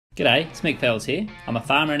G'day, it's Mick Fels here. I'm a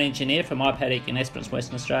farmer and engineer from iPaddock in Esperance,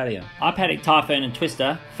 Western Australia. iPaddock Typhoon and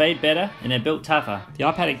Twister feed better and they're built tougher. The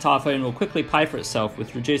iPaddock Typhoon will quickly pay for itself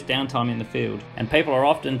with reduced downtime in the field, and people are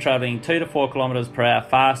often travelling 2 to 4 kilometres per hour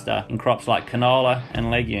faster in crops like canola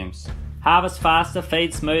and legumes. Harvest faster,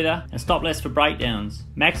 feed smoother, and stop less for breakdowns.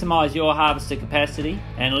 Maximise your harvester capacity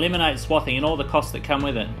and eliminate swathing and all the costs that come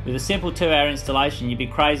with it. With a simple 2-hour installation, you'd be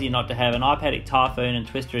crazy not to have an iPaddock Typhoon and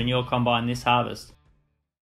Twister in your combine this harvest.